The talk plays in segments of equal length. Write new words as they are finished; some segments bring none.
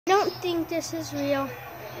don't think this is real,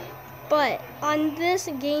 but on this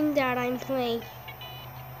game that I'm playing,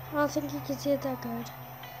 I don't think you can see it that good.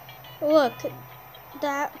 Look,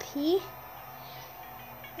 that P.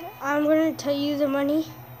 I'm gonna tell you the money.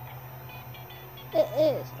 It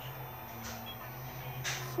is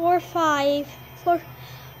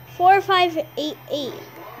 4588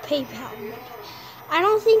 PayPal. I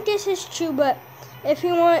don't think this is true, but if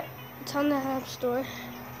you want, it's on the App Store.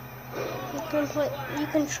 You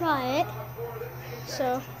can try it.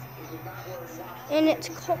 So, and it's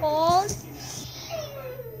called.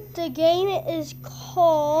 The game's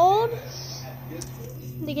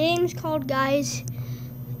called, guys.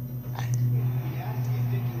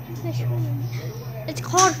 It's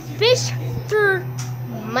called Fish for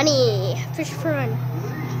Money. Fish for Money.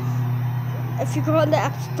 If you go on the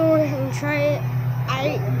App Store and try it,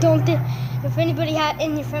 I don't think if anybody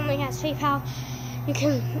in your family has PayPal,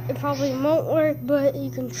 it probably won't work, but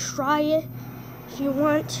you can try it if you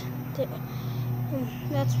want. And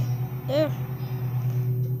that's it.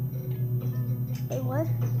 Wait, what?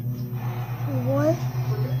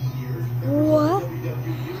 What?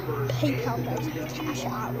 PayPal does cash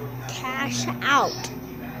out. Cash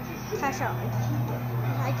out.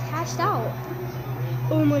 I cashed out.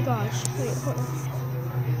 Oh my gosh. Wait, hold on.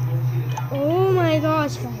 Oh my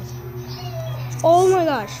gosh, guys. Oh my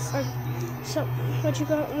gosh. So, what you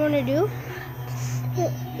want to do?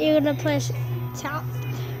 You're going to press tap.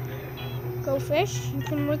 Go fish. You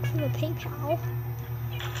can look for the PayPal.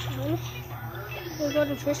 We'll go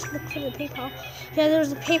to fish, look for the PayPal. Yeah,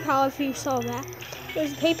 there's a PayPal if you saw that.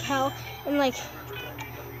 There's a PayPal and like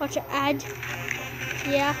watch an ad.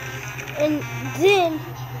 Yeah. And then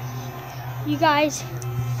you guys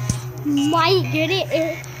might get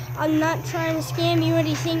it. I'm not trying to scam you or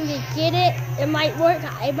anything to get it. It might work,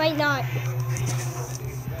 it might not.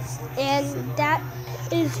 And that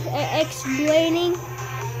is explaining.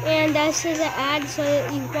 And this is an ad so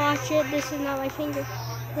that you watch it. This is not my finger.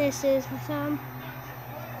 This is my thumb.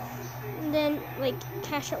 And then like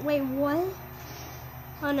cash out. Wait, what?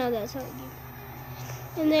 Oh no, that's not you.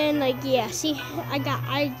 And then like yeah, see, I got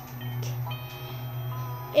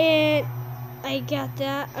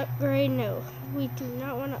that upgrade. No, we do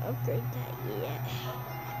not want to upgrade that yet.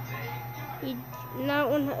 We do not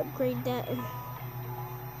want to upgrade that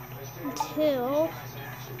until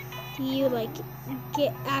you like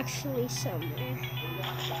get actually somewhere.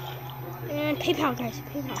 And PayPal, guys,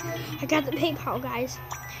 PayPal. I got the PayPal, guys.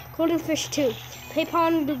 Golden Fish 2. PayPal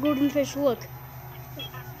and the Golden Fish. Look.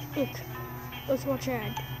 Let's watch our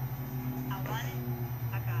ad.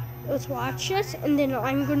 Let's watch this, and then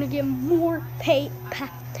I'm gonna get more PayPal.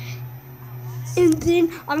 And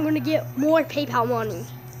then I'm gonna get more PayPal money.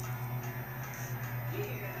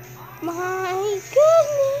 My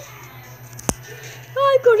goodness.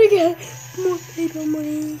 I'm gonna get more PayPal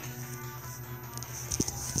money.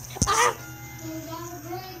 Ah!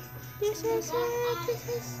 This is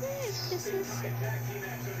it.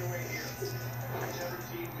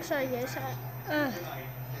 Sorry guys.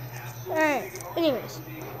 Alright, anyways. So.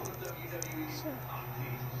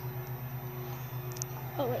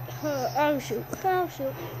 Oh wait, oh shoot.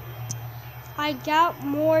 I got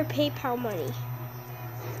more PayPal money.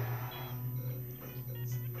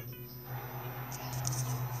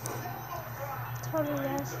 Tell me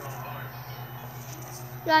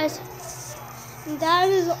guys, that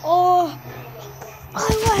is all I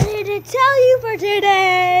wanted to tell you for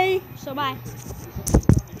today. So bye.